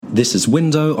This is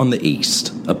Window on the East,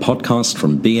 a podcast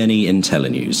from BNE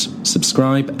IntelliNews.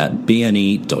 Subscribe at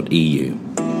bne.eu.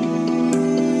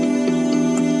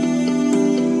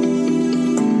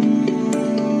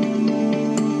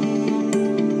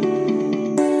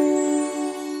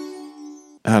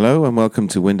 Hello and welcome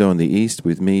to Window on the East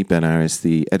with me, Ben Aris,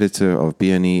 the editor of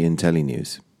BNE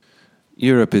IntelliNews.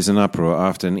 Europe is in uproar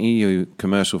after an EU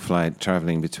commercial flight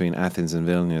travelling between Athens and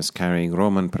Vilnius carrying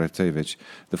Roman Protasevich,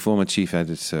 the former chief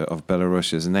editor of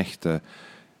Belarus's Nexta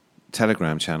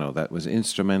telegram channel that was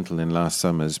instrumental in last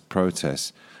summer's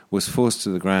protests, was forced to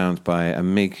the ground by a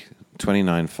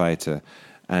MiG-29 fighter,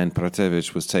 and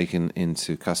Protasevich was taken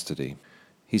into custody.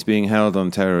 He's being held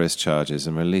on terrorist charges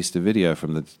and released a video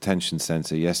from the detention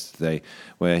centre yesterday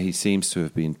where he seems to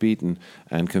have been beaten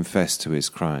and confessed to his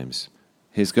crimes.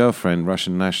 His girlfriend,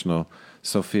 Russian national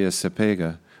Sofia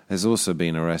Sepega, has also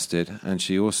been arrested, and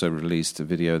she also released a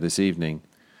video this evening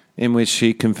in which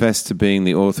she confessed to being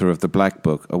the author of the Black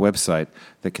Book, a website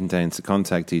that contains the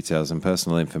contact details and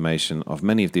personal information of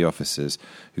many of the officers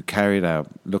who carried out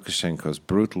Lukashenko's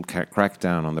brutal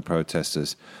crackdown on the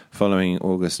protesters following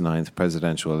August 9th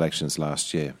presidential elections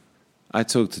last year. I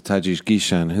talked to Tadeusz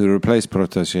Giczan, who replaced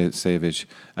Protasevich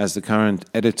as the current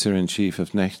editor-in-chief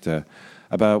of Nexta,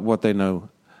 about what they know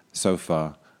so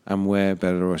far and where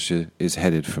Belarus is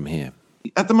headed from here.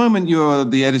 At the moment, you're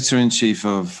the editor-in-chief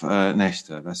of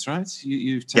Nexta, that's right?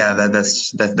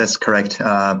 That's correct.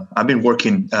 I've been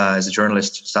working as a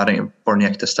journalist starting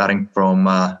from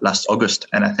last August,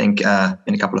 and I think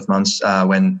in a couple of months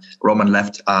when Roman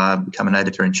left, I became an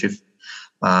editor-in-chief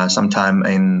sometime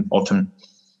in autumn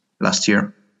last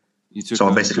year. So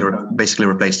I basically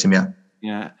replaced him, yeah.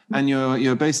 Yeah, and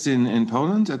you're based in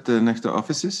Poland at the Nexta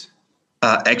offices?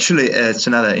 Actually, it's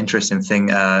another interesting thing.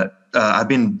 I've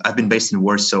been based in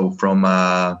Warsaw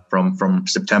from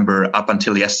September up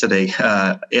until yesterday.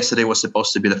 Yesterday was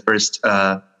supposed to be the first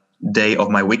day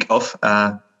of my week off.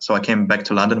 So I came back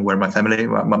to London, where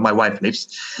my wife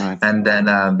lives, right. And then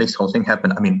this whole thing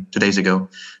happened. 2 days ago.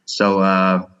 So,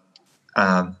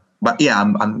 but yeah,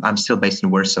 I'm still based in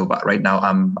Warsaw, but right now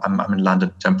I'm in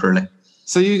London temporarily.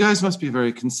 So you guys must be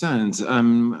very concerned.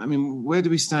 Where do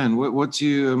we stand? What do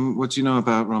you know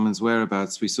about Roman's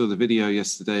whereabouts? We saw the video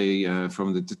yesterday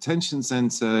from the detention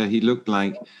center. He looked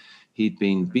like he'd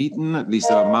been beaten. At least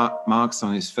there were marks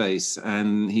on his face,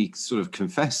 and he sort of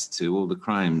confessed to all the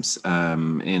crimes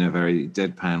in a very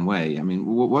deadpan way.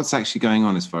 What's actually going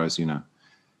on as far as you know?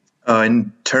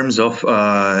 In terms of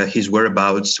his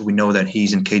whereabouts, we know that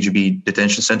he's in KGB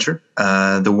detention center,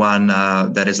 the one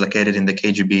that is located in the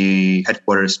KGB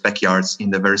headquarters backyards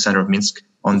in the very center of Minsk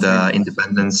on the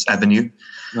Independence Avenue.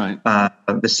 Right.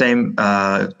 The same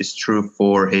is true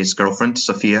for his girlfriend,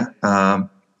 Sofia.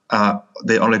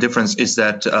 The only difference is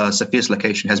that Sofia's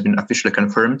location has been officially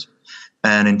confirmed.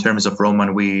 And in terms of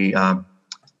Roman, we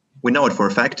know it for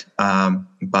a fact,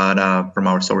 but from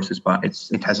our sources, but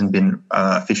it hasn't been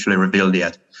officially revealed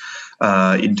yet.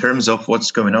 In terms of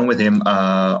what's going on with him,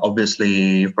 obviously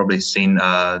you've probably seen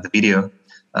the video,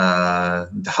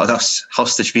 the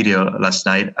hostage video last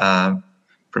night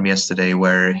from yesterday,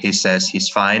 where he says he's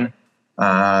fine.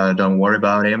 Don't worry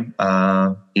about him.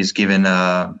 He's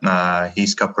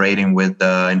cooperating with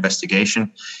the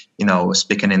investigation,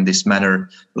 speaking in this manner,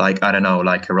 like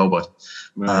a robot.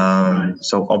 Right.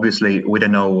 So obviously we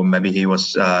don't know. Maybe he could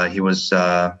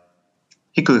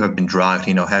have been drugged.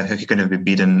 He could have been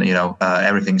beaten.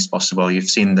 Everything is possible. You've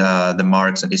seen the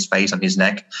marks on his face, on his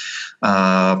neck.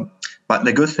 But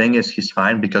the good thing is he's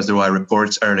fine, because there were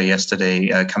reports early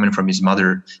yesterday coming from his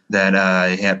mother that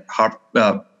he had heart.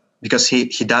 Because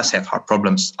he does have heart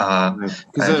problems.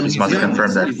 His mother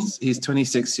confirmed that. He's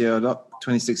 26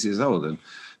 years old, and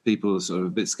people are sort of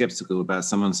a bit skeptical about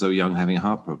someone so young having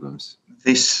heart problems.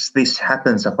 This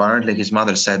happens. Apparently, his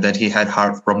mother said that he had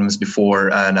heart problems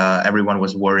before, and everyone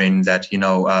was worrying that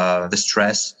the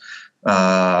stress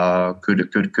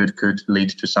could lead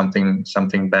to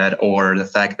something bad, or the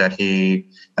fact that the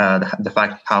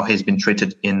fact how he's been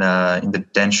treated in the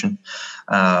detention.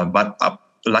 But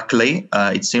luckily,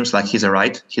 it seems like he's all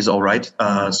right. He's all right.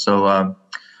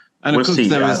 And we'll of course, see.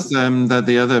 there was that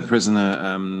the other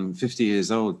prisoner, 50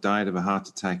 years old, died of a heart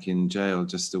attack in jail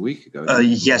just a week ago.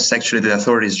 Yes, actually, the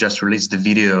authorities just released the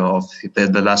video of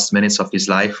the last minutes of his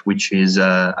life, which is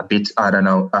a bit,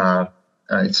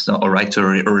 it's not all right to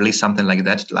release something like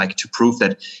that, like to prove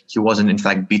that he wasn't in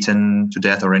fact beaten to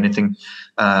death or anything.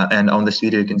 And on this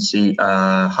video, you can see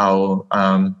how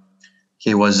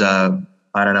he was,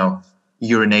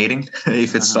 urinating,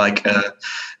 if it's like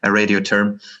a radio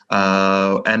term,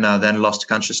 and then lost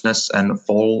consciousness and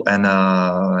fall and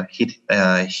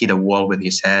hit a wall with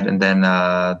his head, and then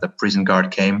the prison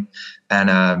guard came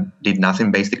and did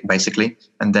nothing basically,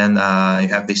 and then you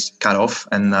have this cut off,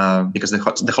 and because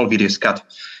the whole video is cut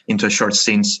into short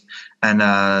scenes, and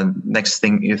next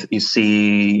thing you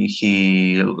see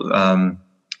he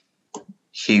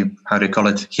how do you call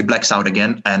it? He blacks out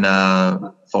again and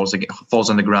falls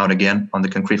on the ground again on the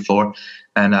concrete floor,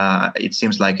 and it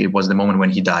seems like it was the moment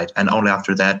when he died. And only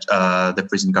after that, the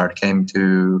prison guard came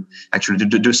to actually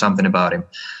do something about him.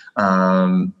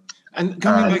 And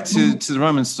coming back to the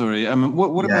Roman story,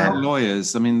 what about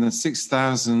lawyers? I mean, the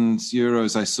 6,000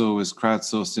 euros I saw was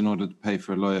crowdsourced in order to pay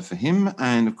for a lawyer for him.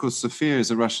 And of course, Sofia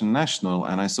is a Russian national.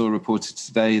 And I saw reported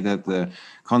today that the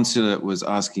consulate was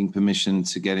asking permission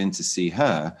to get in to see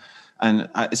her. And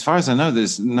as far as I know,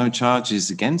 there's no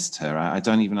charges against her. I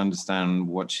don't even understand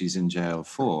what she's in jail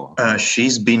for.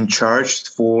 She's been charged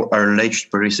for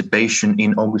alleged participation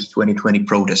in August 2020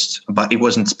 protests, but it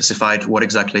wasn't specified what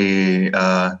exactly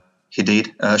she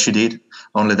did.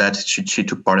 Only that she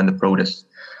took part in the protest.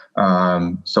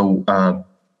 That's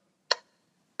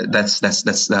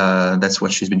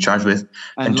what she's been charged with.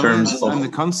 And the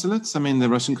consulates, I mean, the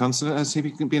Russian consulate, has he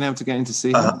been able to get in to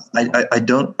see her? I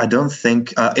don't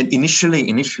think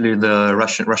initially the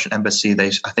Russian embassy,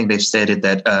 I think they stated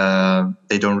that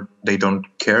they don't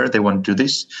care, they won't do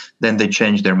this. Then they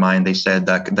changed their mind. They said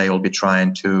that they will be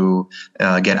trying to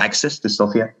get access to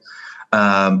Sofia.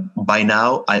 By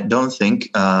now, I don't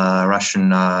think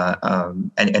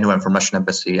anyone from Russian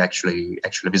embassy actually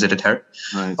visited her.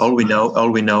 Right. All we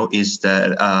know is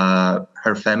that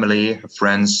her family, her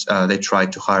friends, they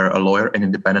tried to hire a lawyer, an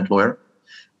independent lawyer,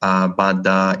 but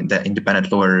the independent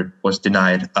lawyer was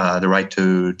denied the right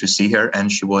to see her,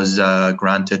 and she was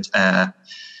granted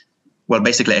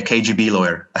basically a KGB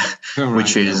lawyer,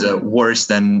 which is worse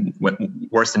than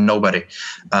nobody.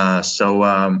 So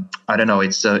I don't know.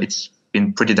 It's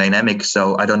been pretty dynamic.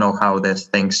 So I don't know how the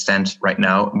things stand right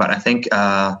now. But I think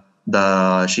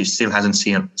she still hasn't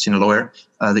seen a lawyer.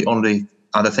 The only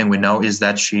other thing we know is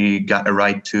that she got a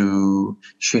right to.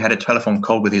 She had a telephone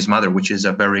call with his mother, which is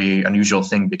a very unusual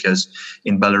thing because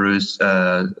in Belarus,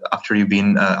 after you've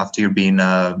been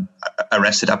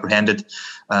arrested, apprehended,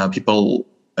 people.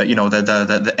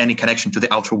 Any connection to the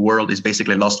outer world is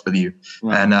basically lost with you.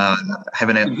 Right. And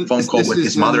having a phone call with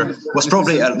his mother was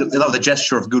probably the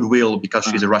gesture of goodwill because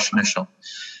she's a Russian national.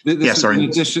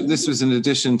 This was in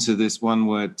addition to this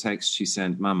one-word text she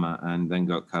sent, "Mama," and then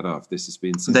got cut off. This has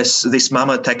been this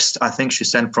 "Mama" text. I think she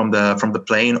sent from the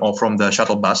plane or from the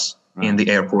shuttle bus in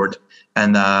the airport,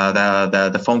 and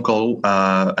the phone call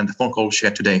she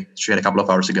had today. She had a couple of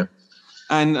hours ago.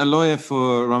 And a lawyer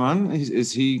for Roman,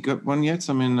 is he got one yet?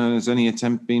 I mean, has any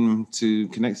attempt been to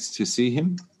connect to see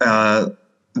him?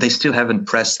 They still haven't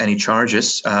pressed any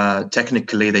charges.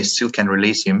 Technically, they still can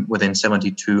release him within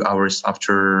 72 hours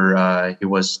after he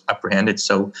was apprehended.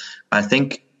 So I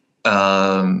think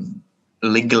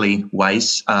legally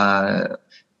wise,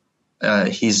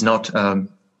 he's not.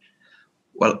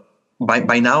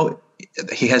 By now,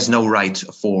 he has no right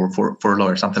for a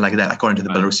lawyer, something like that, according to the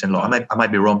Belarusian law. I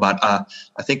might be wrong, but I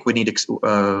think we need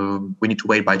to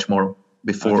wait by tomorrow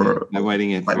before. Okay. They're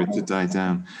waiting for it to die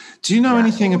down. Do you know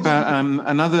anything about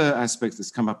another aspect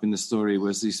that's come up in the story?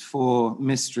 Was these 4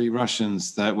 mystery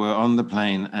Russians that were on the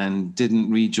plane and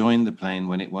didn't rejoin the plane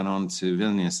when it went on to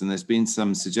Vilnius, and there's been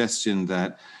some suggestion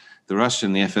that the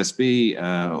FSB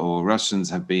or Russians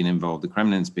have been involved, the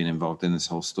Kremlin's been involved in this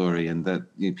whole story, and that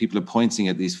people are pointing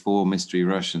at these 4 mystery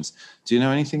Russians. Do you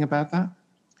know anything about that?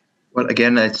 Well,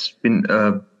 again, it's been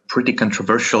pretty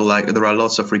controversial. Like there are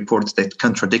lots of reports that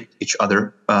contradict each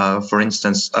other. For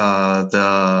instance,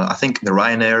 I think the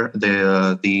Ryanair,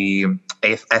 the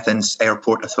Athens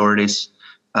airport authorities,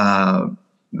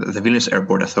 the Vilnius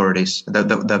airport authorities,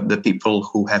 the people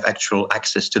who have actual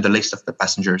access to the list of the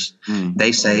passengers,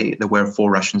 they say there were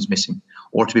 4 Russians missing.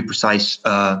 Or to be precise,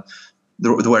 there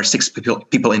were 6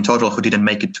 people in total who didn't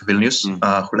make it to Vilnius,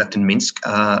 who left in Minsk.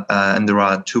 And there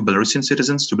are 2 Belarusian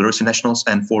citizens, 2 Belarusian nationals,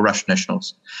 and 4 Russian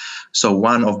nationals. So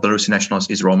one of Belarusian nationals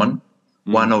is Roman.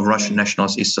 One of Russian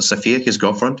nationals is Sofia, his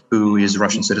girlfriend, who is a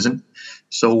Russian citizen.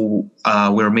 So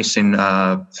we're missing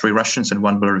 3 Russians and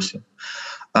 1 Belarusian.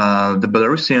 The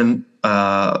Belarusian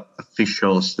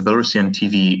officials, the Belarusian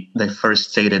TV, they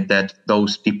first stated that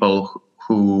those people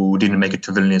who didn't make it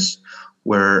to Vilnius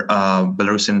were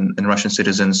Belarusian and Russian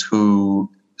citizens who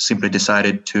simply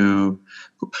decided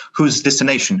whose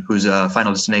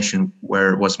final destination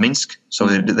was Minsk. So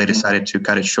they decided to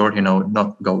cut it short,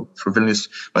 not go through Vilnius.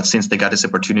 But since they got this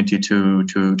opportunity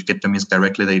to get to Minsk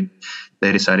directly,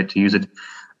 they decided to use it.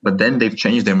 But then they've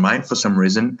changed their mind for some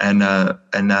reason and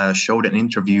showed an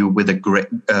interview with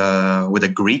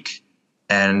a Greek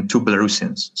and 2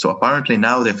 Belarusians. So apparently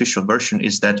now the official version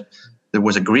is that there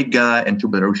was a Greek guy and 2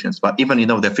 Belarusians. But even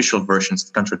the official versions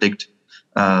contradict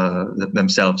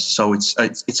themselves. So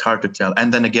it's hard to tell.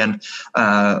 And then again,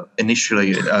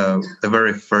 initially, the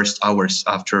very first hours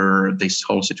after this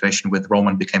whole situation with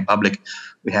Roman became public,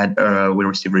 we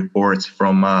received reports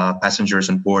from passengers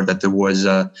on board that there was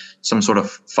some sort of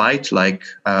fight, like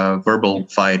verbal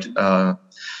fight,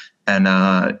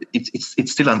 and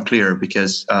it's still unclear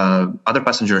because other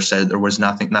passengers said there was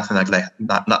nothing like that,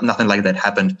 nothing like that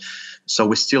happened. So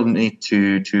we still need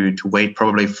to wait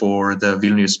probably for the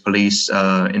Vilnius police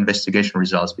investigation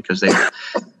results, because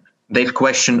they've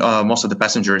questioned most of the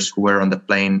passengers who were on the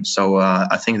plane. So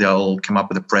I think they'll come up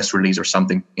with a press release or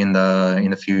something in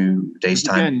a few days'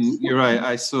 time. Again, you're right.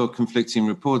 I saw conflicting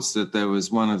reports that there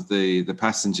was one of the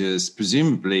passengers,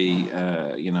 presumably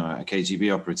a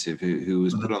KGB operative, who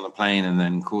was put on the plane and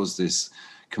then caused this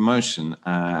commotion,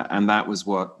 and that was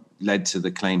what led to the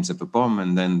claims of a bomb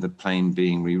and then the plane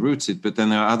being rerouted. But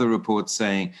then there are other reports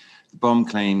saying the bomb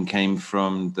claim came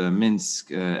from the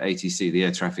Minsk ATC, the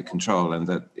air traffic control, and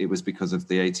that it was because of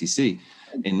the ATC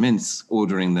in Minsk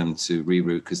ordering them to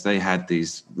reroute because they had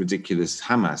these ridiculous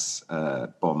Hamas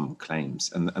bomb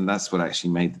claims. And that's what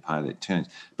actually made the pilot change.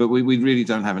 But we really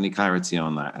don't have any clarity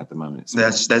on that at the moment. So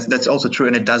that's also true.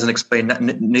 And it doesn't explain,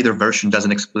 neither version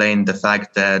doesn't explain the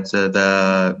fact that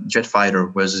the jet fighter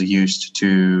was used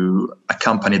to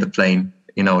accompany the plane,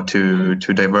 to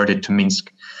divert it to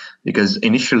Minsk. Because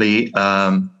initially,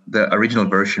 the original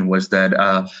version was that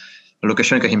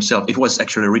Lukashenko himself, it was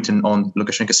actually written on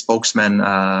Lukashenko's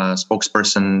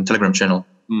spokesperson Telegram channel,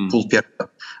 Pulperka.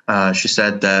 She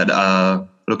said that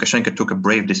Lukashenko took a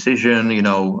brave decision,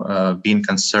 being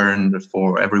concerned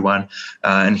for everyone,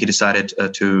 and he decided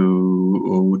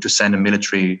to send a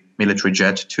military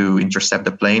jet to intercept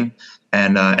the plane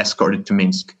and escort it to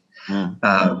Minsk.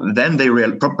 Then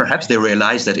perhaps they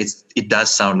realized that it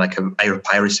does sound like air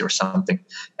piracy or something,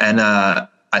 and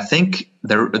I think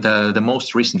the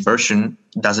most recent version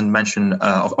doesn't mention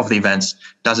of the events,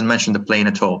 doesn't mention the plane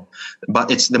at all.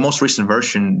 But it's the most recent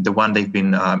version, the one they've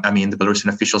been, the Belarusian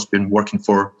officials been working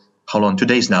for how long? 2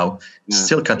 days now.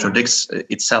 Still contradicts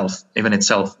itself,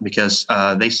 because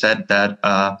they said that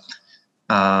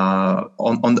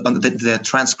on the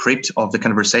transcript of the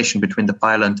conversation between the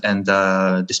pilot and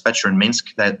the dispatcher in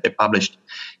Minsk that they published,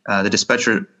 the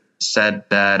dispatcher said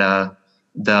that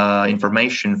the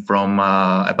information from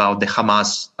about the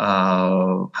Hamas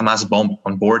bomb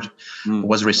on board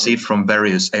was received from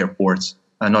various airports,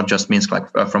 not just Minsk, like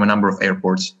from a number of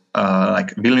airports,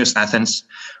 like Vilnius, Athens,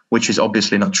 which is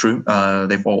obviously not true.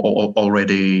 They've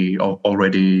already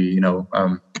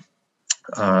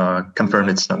confirmed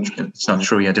it's not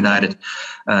true. Yeah, denied it,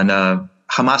 and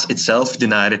Hamas itself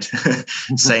denied it,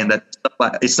 saying that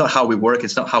it's not how we work,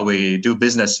 it's not how we do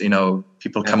business.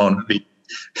 People come on.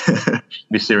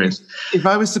 Be serious. If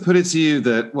I was to put it to you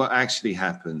that what actually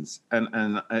happens,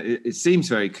 and it seems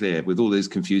very clear with all these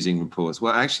confusing reports,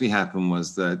 what actually happened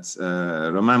was that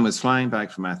Roman was flying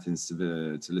back from Athens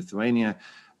to Lithuania,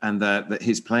 and that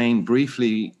his plane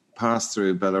briefly passed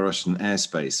through Belarusian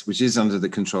airspace, which is under the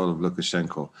control of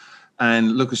Lukashenko.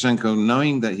 And Lukashenko,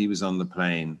 knowing that he was on the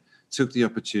plane, took the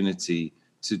opportunity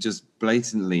to just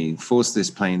blatantly force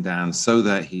this plane down so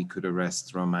that he could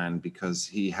arrest Roman, because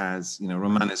he has,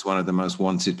 Roman is one of the most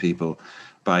wanted people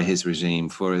by his regime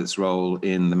for its role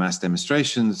in the mass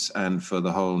demonstrations and for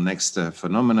the whole Nexta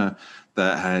phenomena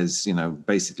that has,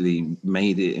 basically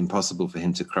made it impossible for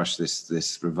him to crush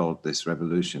this revolt, this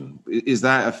revolution. Is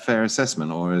that a fair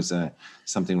assessment, or is there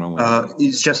something wrong with it?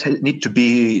 It's just need to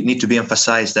be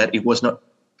emphasized that it was not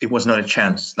a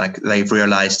chance. Like, they've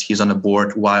realized he's on a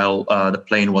board while the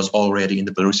plane was already in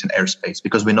the Belarusian airspace,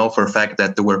 because we know for a fact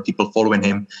that there were people following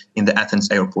him in the Athens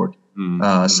airport.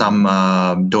 Some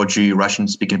dodgy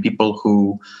Russian-speaking people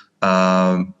who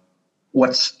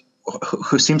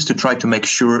seems to try to make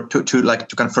sure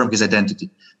to confirm his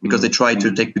identity, because they try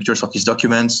to take pictures of his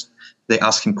documents. They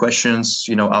ask him questions,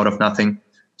 out of nothing,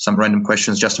 some random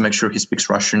questions just to make sure he speaks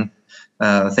Russian,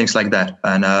 things like that.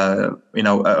 And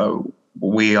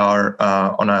we are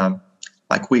on a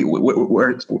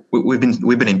we've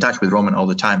been in touch with Roman all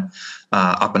the time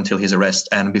up until his arrest.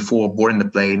 And before boarding the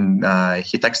plane,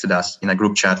 he texted us in a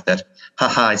group chat that,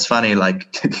 haha, it's funny,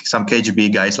 like some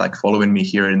KGB guys like following me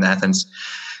here in Athens.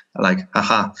 like,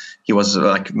 haha, he was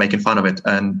like making fun of it.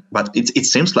 But it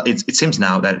seems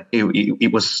now that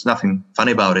it was nothing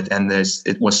funny about it, and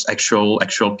it was actual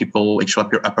people, actual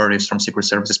operatives from secret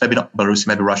services, maybe not Belarus,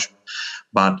 maybe Russia,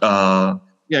 but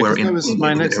that was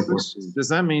my next question. Does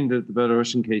that mean that the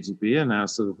Belarusian KGB are now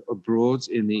sort of abroad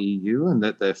in the EU and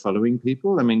that they're following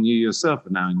people? I mean, you yourself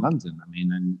are now in London. I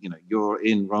mean, and you're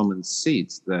in Roman's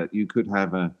seat, that you could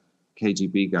have a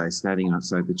KGB guy standing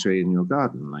outside the tree in your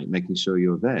garden, like making sure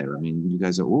you're there. I mean, you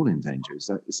guys are all in danger. Is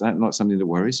that not something that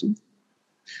worries you?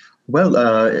 Well,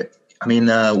 we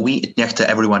at Nexta,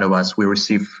 every one of us, we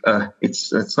receive.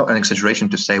 It's not an exaggeration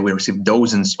to say we receive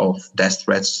dozens of death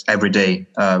threats every day.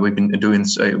 We've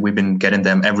been getting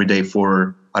them every day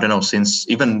for, I don't know, since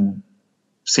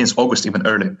August, even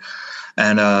earlier,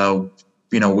 and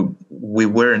we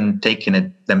weren't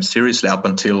taking them seriously up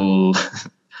until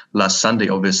last Sunday.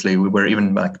 Obviously, we were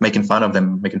even like making fun of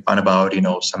them, making fun about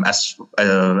some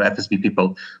FSB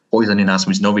people poisoning us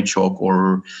with Novichok,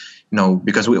 or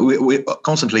because we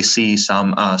constantly see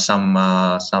some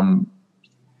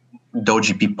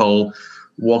dodgy people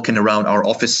walking around our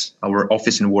office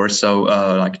in Warsaw,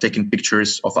 like taking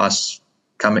pictures of us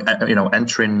coming,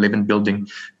 entering living building.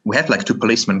 We have like 2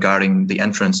 policemen guarding the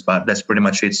entrance, but that's pretty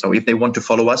much it. So if they want to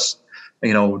follow us,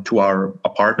 to our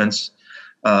apartments,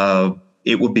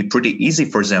 it would be pretty easy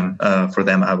for them,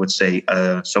 I would say.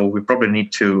 So we probably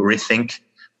need to rethink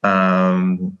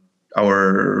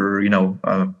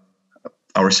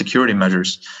our security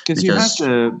measures. Because you had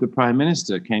the Prime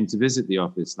Minister came to visit the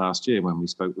office last year when we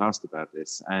spoke last about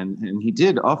this, and he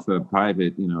did offer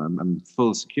private,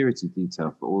 full security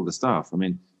detail for all the staff. I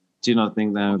mean, do you not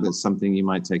think now that's something you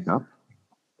might take up?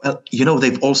 Well,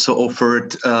 they've also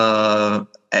offered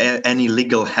any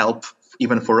legal help,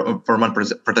 even for Roman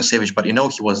Protasevich, but he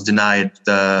was denied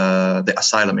the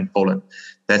asylum in Poland.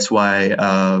 That's why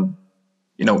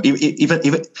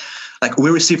even like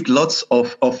we received lots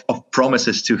of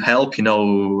promises to help,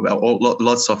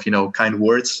 lots of kind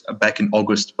words back in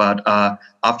August, but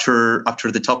after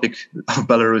the topic of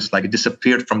Belarus like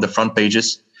disappeared from the front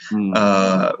pages, we've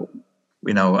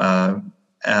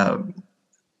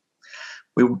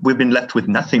been left with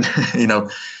nothing.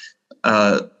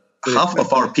 Half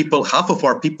of our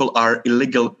people are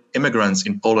illegal immigrants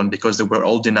in Poland because they were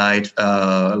all denied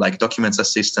like documents,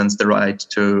 assistance, the right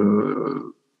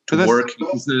to work.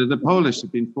 The Polish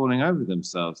have been falling over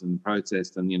themselves in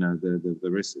protest, and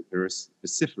the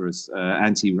vociferous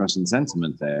anti-Russian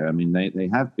sentiment there. I mean, they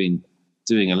have been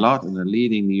doing a lot and are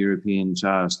leading the European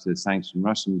charge to sanction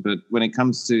Russian. But when it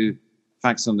comes to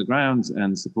facts on the ground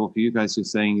and support for you guys, you're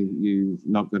saying you've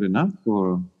not got enough,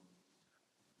 or?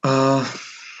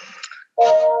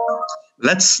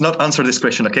 Let's not answer this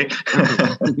question, okay?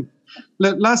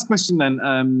 Last question then.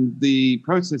 The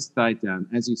protests died down.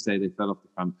 As you say, they fell off the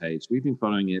front page. We've been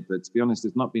following it, but to be honest,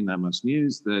 there's not been that much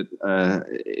news. That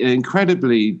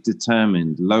incredibly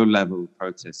determined, low-level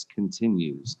protest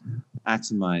continues,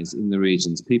 atomized in the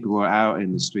regions. People were out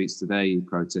in the streets today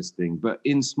protesting, but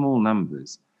in small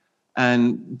numbers.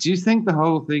 And do you think the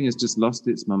whole thing has just lost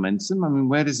its momentum? I mean,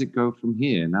 where does it go from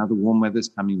here? Now the warm weather's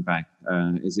coming back.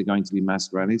 Is it going to be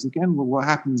mass rallies again? Well, what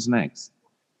happens next?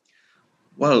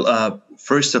 Well,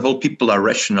 first of all, people are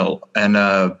rational, and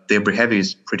their behavior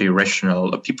is pretty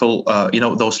rational. People,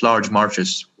 those large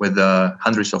marches with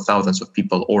hundreds of thousands of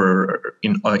people, or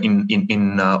in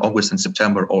August and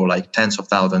September, or like tens of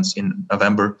thousands in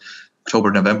October,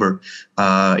 November.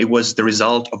 It was the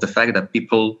result of the fact that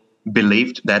people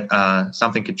believed that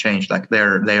something could change, like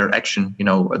their action,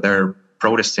 their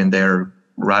protesting, their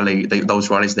rally, those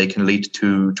rallies, they can lead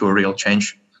to a real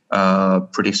change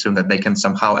pretty soon, that they can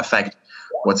somehow affect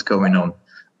what's going on.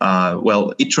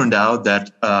 Well, it turned out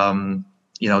that the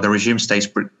regime stays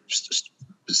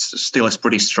still is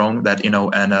pretty strong. That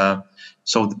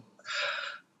so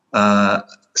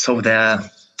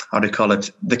the how do you call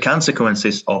it? The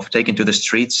consequences of taking to the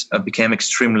streets became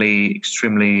extremely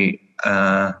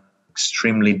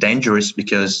dangerous,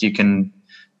 because you can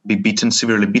be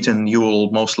severely beaten. You will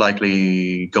most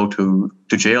likely go to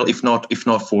jail, if not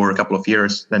for a couple of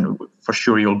years, then for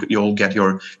sure you'll get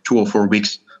your 2 or 4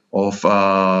 weeks of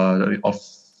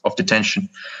detention.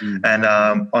 And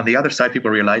on the other side, people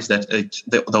realize that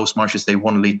those marches, they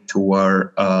won't lead to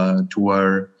a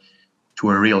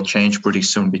real change pretty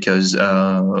soon, because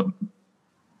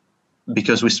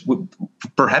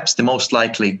perhaps the most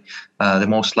likely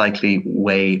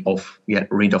way of get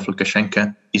rid of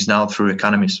Lukashenko is now through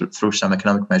through some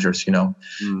economic measures, to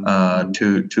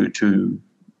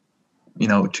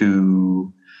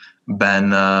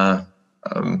ban,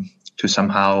 to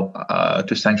somehow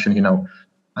to sanction,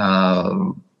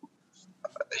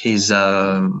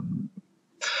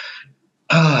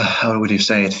 how would you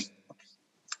say it?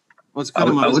 Well, cut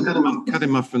him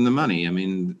off from the money. I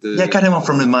mean, cut him off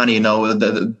from the money.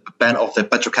 The ban of the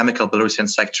petrochemical Belarusian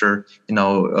sector.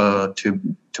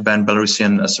 To ban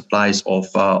Belarusian supplies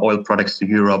of oil products to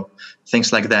Europe,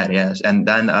 things like that. Yes, and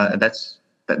then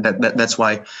that's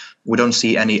why we don't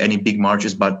see any big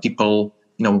marches. But people,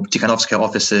 Tikhanovskaya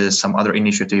offices, some other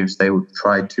initiatives, they would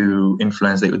try to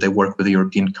influence. They work with the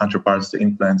European counterparts to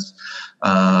influence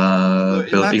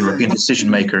the European decision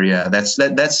maker. Yeah,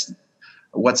 that's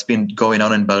what's been going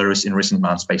on in Belarus in recent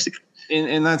months, basically.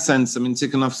 In that sense, I mean,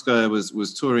 Tikhanovskaya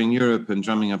was touring Europe and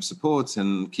drumming up support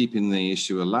and keeping the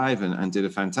issue alive and did a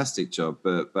fantastic job.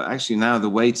 But actually now the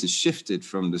weight has shifted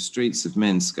from the streets of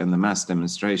Minsk and the mass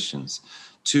demonstrations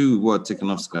to what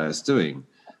Tikhanovskaya is doing.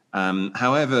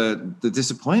 However, the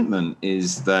disappointment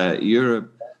is that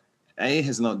Europe,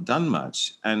 has not done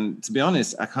much. And to be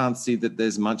honest, I can't see that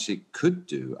there's much it could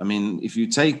do. I mean, if you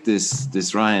take this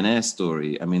Ryanair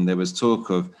story, I mean, there was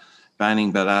talk of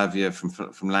banning Belavia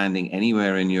from landing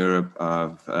anywhere in Europe,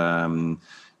 of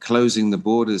closing the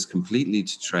borders completely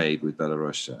to trade with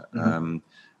Belarus. Mm-hmm.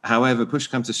 However, push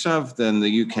come to shove, then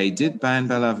the UK did ban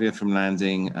Belavia from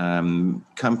landing.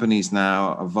 Companies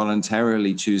now are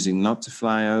voluntarily choosing not to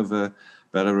fly over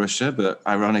Belarus, but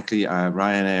ironically,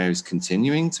 Ryanair is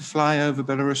continuing to fly over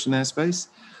Belarusian airspace.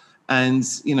 And,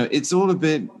 it's all a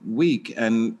bit weak.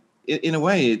 And in a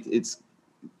way, it's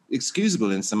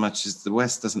excusable in so much as the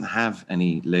West doesn't have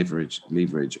any leverage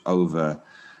over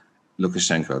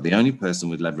Lukashenko. The only person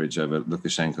with leverage over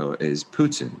Lukashenko is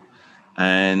Putin.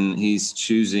 And he's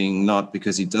choosing not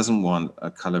because he doesn't want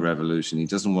a color revolution. He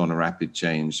doesn't want a rapid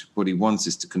change. What he wants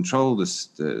is to control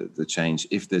the change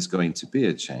if there's going to be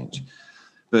a change.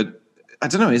 But I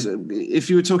don't know, if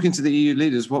you were talking to the EU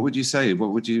leaders, what would you say?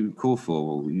 What would you call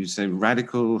for? Would you say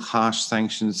radical, harsh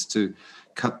sanctions to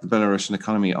cut the Belarusian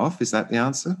economy off? Is that the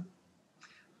answer?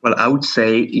 Well, I would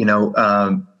say,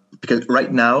 because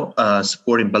right now,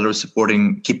 supporting Belarus,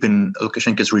 keeping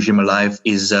Lukashenko's regime alive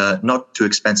is not too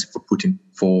expensive for Putin,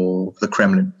 for the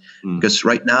Kremlin. Because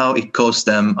right now it costs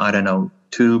them, I don't know,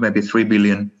 $2, maybe $3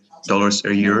 billion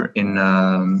a year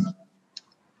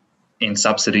in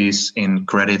subsidies, in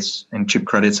credits, in cheap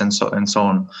credits, and so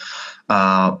on.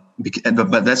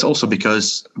 But that's also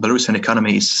because Belarusian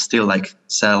economy is still like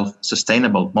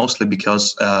self-sustainable, mostly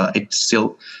because it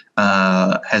still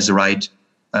has the right.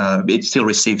 It still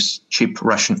receives cheap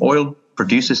Russian oil,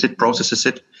 produces it, processes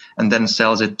it, and then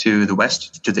sells it to the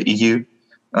West, to the EU.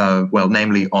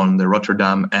 Namely on the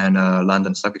Rotterdam and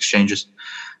London stock exchanges,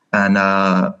 and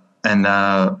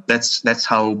that's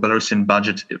how Belarusian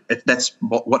budget. That's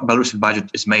what Belarusian budget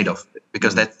is made of,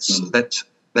 because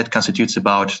that constitutes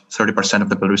about 30% of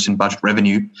the Belarusian budget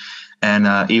revenue. And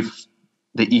if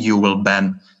the EU will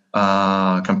ban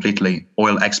completely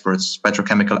oil exports,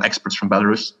 petrochemical exports from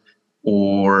Belarus,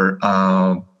 or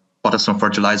potassium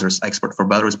fertilizers export for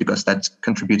Belarus, because that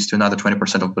contributes to another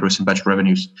 20% of Belarusian budget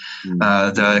revenues,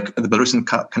 the Belarusian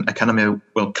economy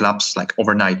will collapse like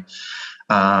overnight.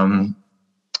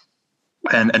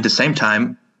 And at the same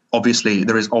time, obviously,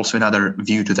 there is also another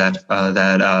view to that,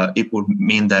 that it would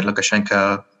mean that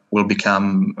Lukashenko will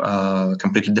become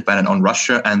completely dependent on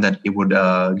Russia, and that it would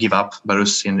give up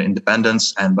Belarusian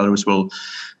independence, and Belarus will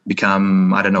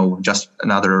become, I don't know, just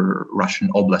another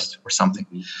Russian oblast or something.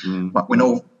 But we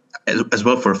know as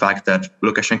well for a fact that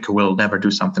Lukashenko will never do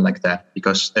something like that,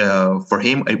 because for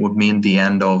him, it would mean the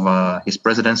end of his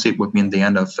presidency. It would mean the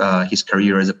end of his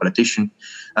career as a politician.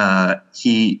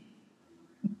 He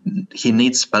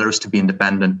needs Belarus to be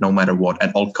independent no matter what,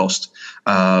 at all costs.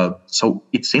 So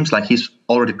it seems like he's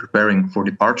already preparing for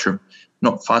departure,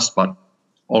 not fast, but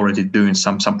already doing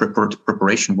some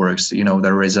preparation works.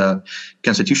 There is a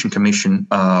constitution commission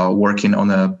working on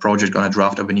a project, on a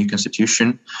draft of a new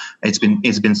constitution. It's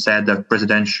been said that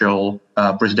presidential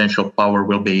power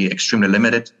will be extremely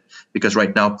limited, because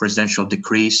right now presidential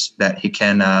decrees that he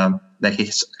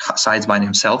signs by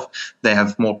himself, they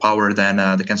have more power than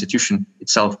the constitution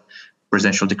itself,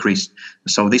 presidential decrees.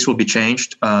 So this will be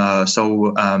changed.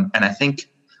 And I think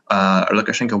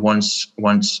Lukashenko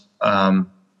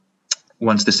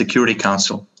wants the Security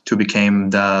Council to become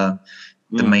the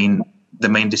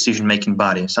main decision-making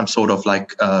body, some sort of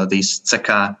like the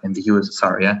CK in the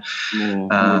USSR.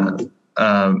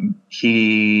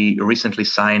 He recently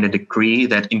signed a decree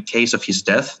that in case of his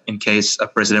death, in case a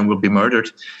president will be murdered,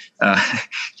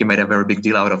 he made a very big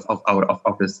deal out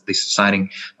of this signing.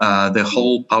 The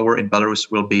whole power in Belarus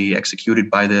will be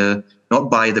executed not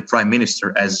by the prime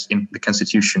minister as in the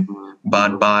constitution,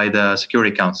 but by the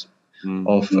Security Council.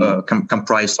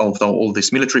 comprised of all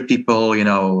these military people,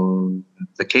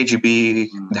 the KGB,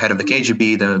 the head of the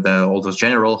KGB, the all those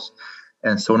generals,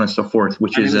 and so on and so forth.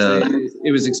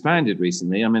 It was expanded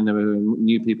recently. I mean, there were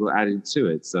new people added to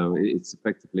it, so it's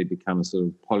effectively become a sort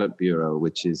of Politburo,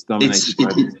 which is dominated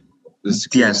by the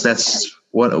yes, that's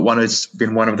it's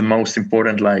been one of the most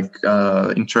important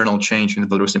internal change in the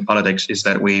Belarusian politics is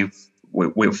that we've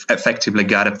effectively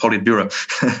got a Politburo.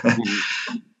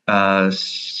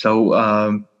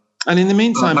 And in the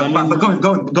meantime,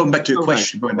 going back to your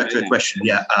question,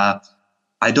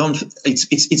 I don't.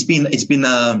 It's been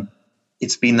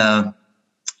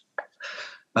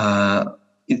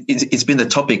the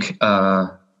topic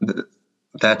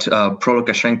that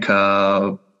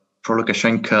pro-Lukashenko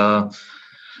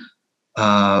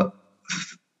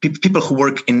people who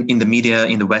work in the media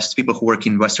in the West, people who work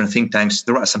in Western think tanks.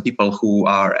 There are some people who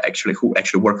actually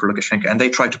work for Lukashenko, and they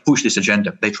try to push this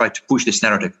agenda. They try to push this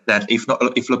narrative that if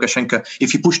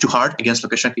you push too hard against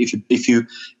Lukashenko,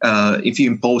 if you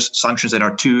impose sanctions that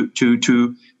are too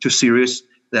serious,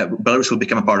 that Belarus will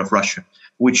become a part of Russia,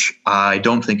 which I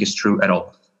don't think is true at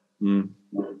all.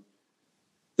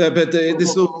 But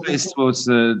this all plays towards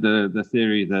the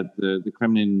theory that the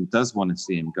Kremlin does want to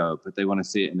see him go, but they want to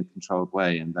see it in a controlled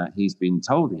way, and that he's been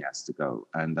told he has to go,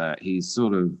 and he's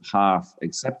sort of half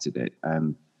accepted it.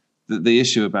 And the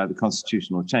issue about the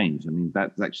constitutional change, I mean,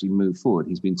 that's actually moved forward.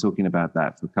 He's been talking about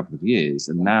that for a couple of years,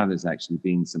 and now there's actually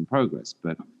been some progress.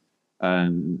 But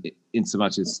in so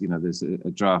much as there's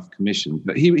a draft commission,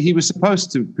 but he was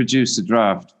supposed to produce a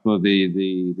draft for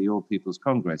the All People's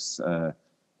Congress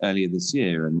earlier this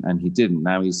year, and he didn't.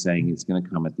 Now he's saying it's going to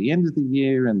come at the end of the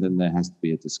year, and then there has to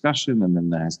be a discussion, and then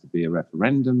there has to be a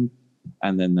referendum,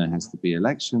 and then there has to be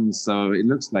elections. So it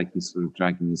looks like he's sort of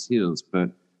dragging his heels.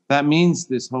 But that means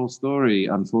this whole story,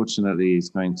 unfortunately, is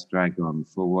going to drag on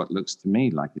for what looks to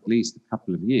me like at least a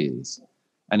couple of years.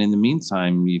 And in the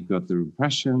meantime, you've got the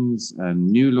repressions and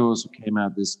new laws came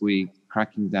out this week,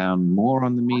 cracking down more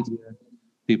on the media.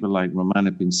 People like Roman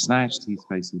have been snatched. He's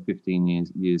facing 15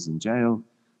 years in jail.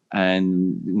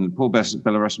 And poor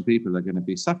Belarusian people are going to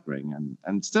be suffering,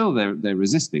 and still they're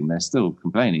resisting, they're still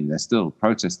complaining, they're still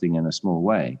protesting in a small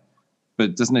way.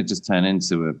 But doesn't it just turn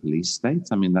into a police state?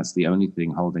 I mean, that's the only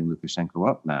thing holding Lukashenko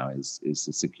up now is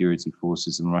the security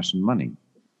forces and Russian money.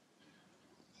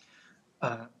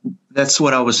 That's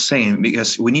what I was saying,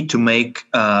 because we need to make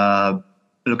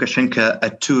Lukashenko a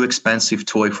too expensive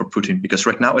toy for Putin, because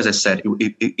right now, as I said,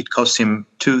 it costs him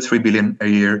 2-3 billion a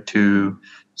year to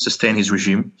sustain his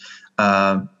regime,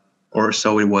 or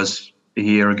so it was a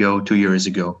year ago, 2 years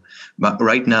ago. But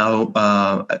right now,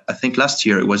 I think last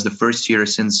year it was the first year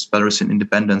since Belarusian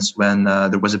independence when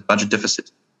there was a budget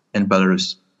deficit in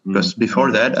Belarus. Because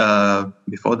before that,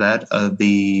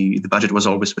 the budget was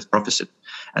always with profit,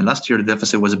 and last year the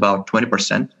deficit was about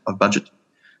 20% of the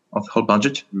whole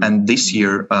budget. And this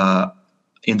year,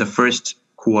 in the first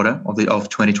quarter of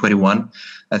 2021,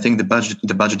 I think the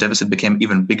budget deficit became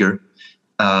even bigger.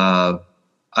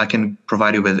 I can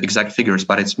provide you with exact figures,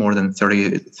 but it's more than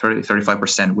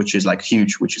 35%, which is like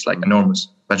huge, which is like enormous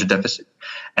budget deficit.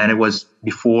 And it was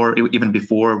even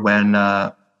before when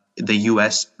the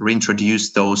U.S.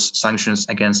 reintroduced those sanctions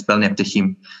against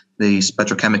Belneftekhim, this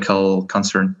petrochemical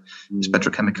concern, this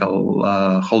petrochemical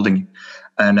holding,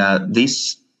 and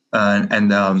this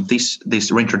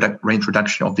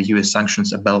reintroduction of the U.S.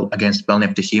 sanctions against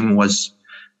Belneftekhim was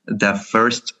the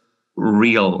first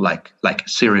real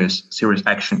serious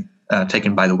action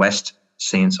taken by the West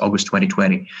since August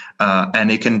 2020,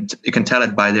 and you can tell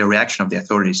it by the reaction of the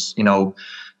authorities.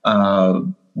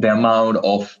 The amount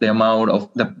of the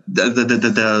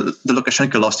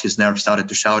Lukashenko lost his nerve, started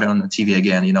to shout on the TV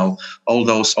again. All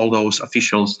those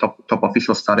officials, top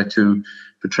officials, started to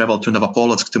travel to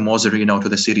Novopolotsk, to Mozyr, to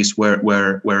the cities where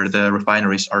the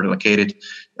refineries are located,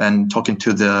 and talking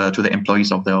to the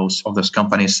employees of those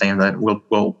companies, saying that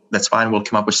well that's fine, we'll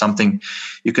come up with something.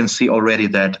 You can see already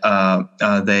that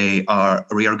they are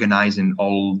reorganizing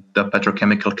all the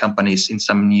petrochemical companies in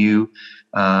some new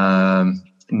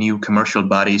commercial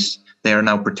bodies. They are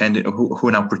now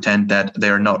who now pretend that they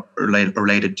are not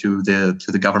related to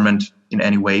the government in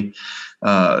any way.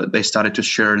 They started to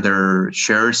share their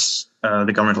shares,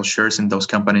 the governmental shares in those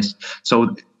companies.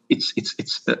 So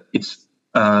the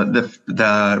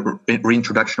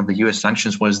reintroduction of the U.S.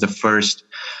 sanctions was the first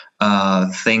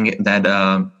thing that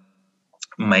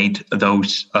made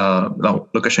those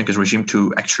Lukashenko's regime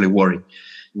to actually worry,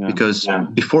 because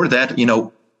before that,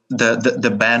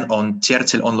 the ban on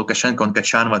Tierzel, on Lukashenko, on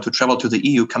Kachanova to travel to the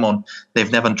EU. Come on,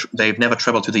 they've never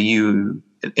traveled to the EU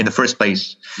in the first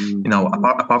place.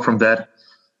 Apart from that,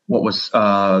 what was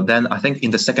then I think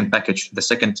in the second package, the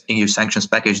second EU sanctions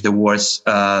package,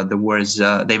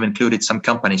 they've included some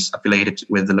companies affiliated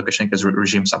with the Lukashenko's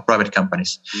regime, some private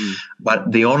companies,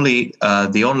 but the only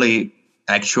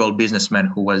actual businessman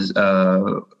who was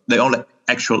the only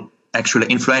actually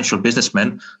influential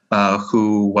businessman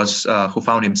who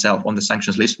found himself on the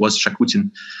sanctions list was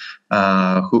Shakutin,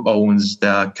 who owns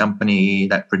the company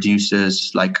that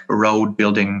produces like road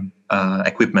building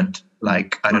equipment,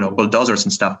 like I don't know, bulldozers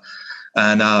and stuff.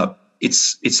 And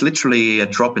it's literally a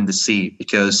drop in the sea,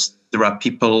 because there are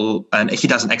people, and he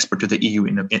doesn't export to the EU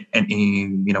in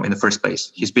the first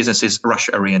place. His business is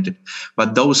Russia oriented,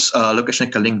 but those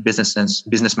Lukashenko linked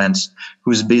businessmen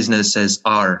whose businesses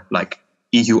are like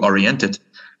EU oriented,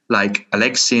 like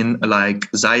Alexin, like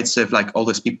Zaitsev, like all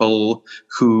those people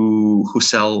who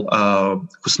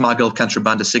smuggle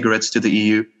contraband cigarettes to the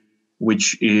EU,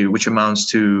 which amounts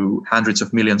to hundreds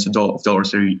of millions of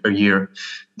dollars a year.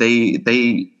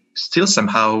 They still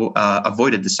somehow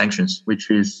avoided the sanctions,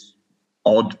 which is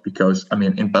odd, because I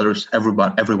mean, in Belarus,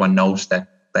 everyone knows that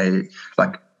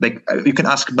you can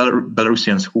ask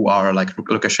Belarusians who are like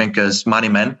Lukashenko's money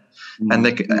men, and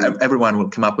everyone will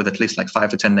come up with at least like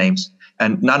 5 to 10 names,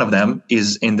 and none of them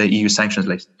is in the EU sanctions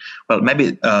list. Well,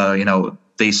 maybe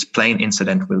this plane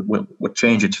incident will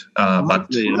change it. But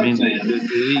I mean,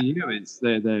 the EU,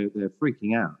 they're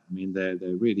freaking out. I mean, they're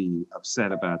really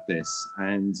upset about this,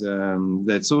 and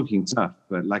they're talking tough.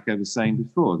 But like I was saying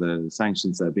before, the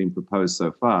sanctions that have been proposed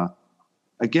so far,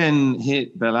 again,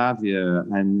 hit Belavia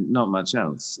and not much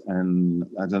else. And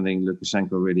I don't think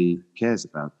Lukashenko really cares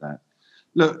about that.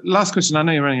 Look, last question. I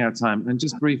know you're running out of time. And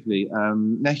just briefly,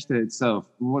 Nexta itself,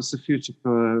 what's the future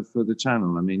for the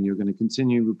channel? I mean, you're going to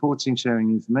continue reporting, sharing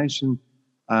information.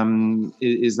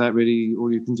 Is that really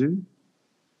all you can do?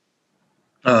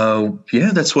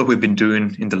 Yeah, that's what we've been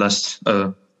doing in the last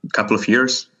couple of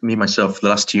years. Me, myself, the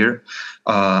last year.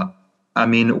 I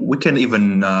mean, we can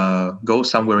even go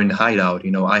somewhere in the hideout.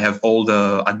 I have all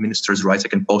the administrator's rights. I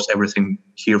can post everything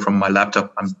here from my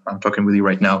laptop. I'm talking with you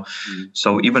right now.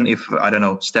 So even if, I don't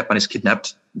know, Stepan is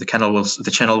kidnapped, the channel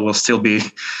will still be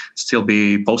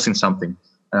posting something.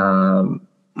 And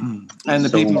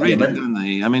the people read it, don't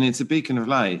they? I mean, it's a beacon of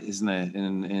light, isn't it,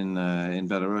 in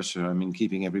Belarus? I mean,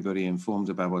 keeping everybody informed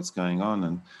about what's going on.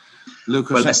 And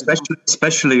well,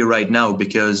 especially right now,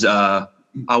 because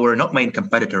our not main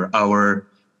competitor, our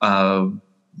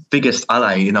biggest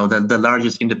ally, the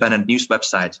largest independent news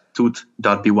website,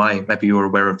 tut.by, maybe you're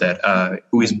aware of that,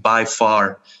 who is by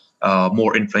far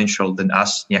more influential than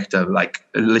us, Nexta, like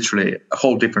literally a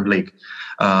whole different league.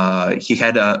 He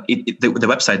had the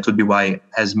website tut.by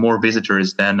has more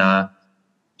visitors than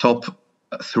top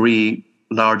 3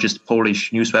 largest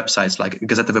Polish news websites like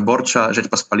Gazeta Wyborcza,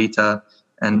 Rzeczpospolita,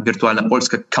 and Wirtualna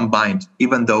Polska combined,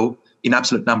 even though in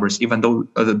absolute numbers, even though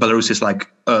Belarus is like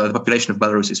the population of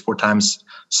Belarus is 4 times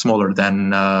smaller than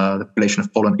the population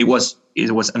of Poland. It was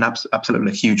an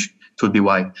absolutely huge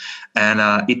tut.by, and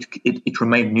it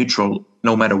remained neutral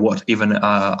no matter what, even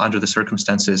under the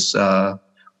circumstances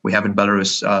we have in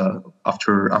Belarus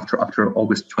after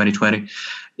August 2020.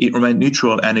 It remained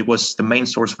neutral, and it was the main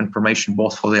source of information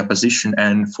both for the opposition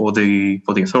and for the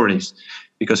authorities,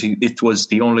 because it was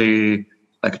the only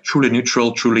like truly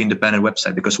neutral, truly independent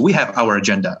website, because we have our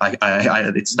agenda.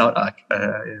 It's not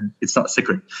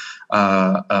secret.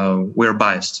 We're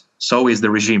biased. So is the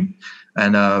regime.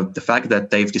 And the fact that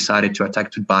they've decided to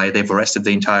attack tut.by, they've arrested the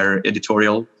entire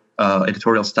editorial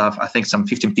staff. I think some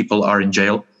 15 people are in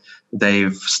jail.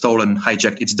 They've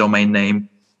hijacked its domain name.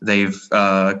 They've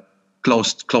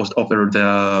closed over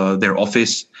their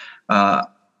office last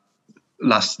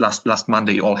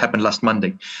Monday. It all happened last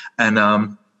Monday,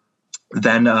 and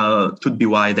then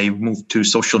tut.by, they moved to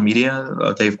social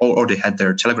media. They've already had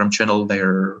their Telegram channel,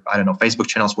 their Facebook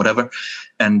channels, whatever.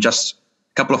 And just a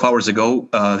couple of hours ago,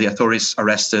 the authorities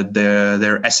arrested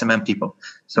their SMM people.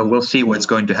 So we'll see what's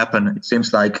going to happen. It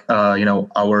seems like our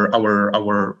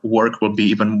work will be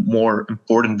even more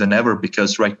important than ever,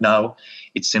 because right now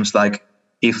it seems like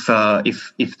if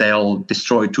they'll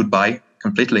destroy tut.by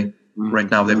completely.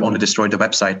 Right now, they've only destroyed the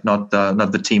website, not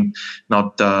the team,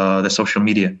 not the social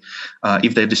media.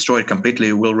 If they destroy it completely,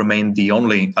 it will remain the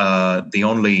only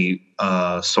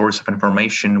source of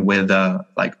information with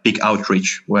like big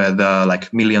outreach, with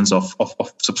like millions of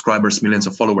subscribers, millions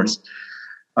of followers.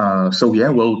 So yeah,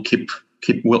 we'll keep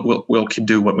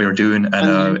doing what we are doing,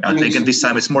 and I think at this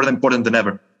time it's more important than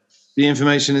ever. The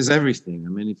information is everything. I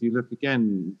mean, if you look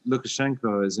again,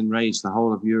 Lukashenko has enraged the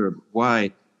whole of Europe.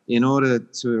 Why? In order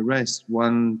to arrest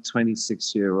one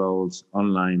 26-year-old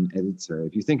online editor.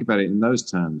 If you think about it in those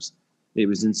terms, it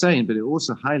was insane, but it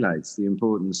also highlights the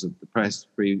importance of the press,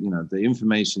 the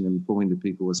information informing the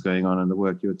people what's going on and the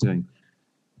work you're doing.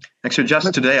 Actually,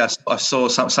 just today I saw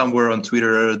somewhere on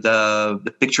Twitter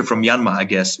the picture from Myanmar, I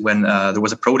guess, when there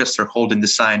was a protester holding the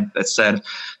sign that said,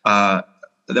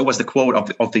 that was the quote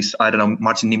of this, I don't know,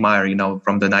 Martin Niemeyer,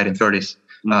 from the 1930s.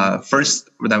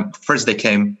 First they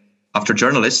came after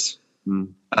journalists,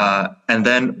 and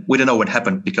then we don't know what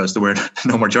happened because there were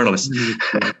no more journalists.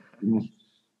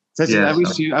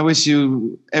 I wish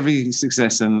you every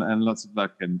success and lots of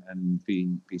luck and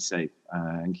be safe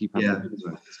and keep up the good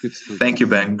work. It's good to talk. Thank you,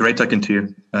 Ben. Great talking to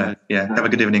you. Have a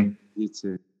good evening. You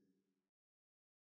too.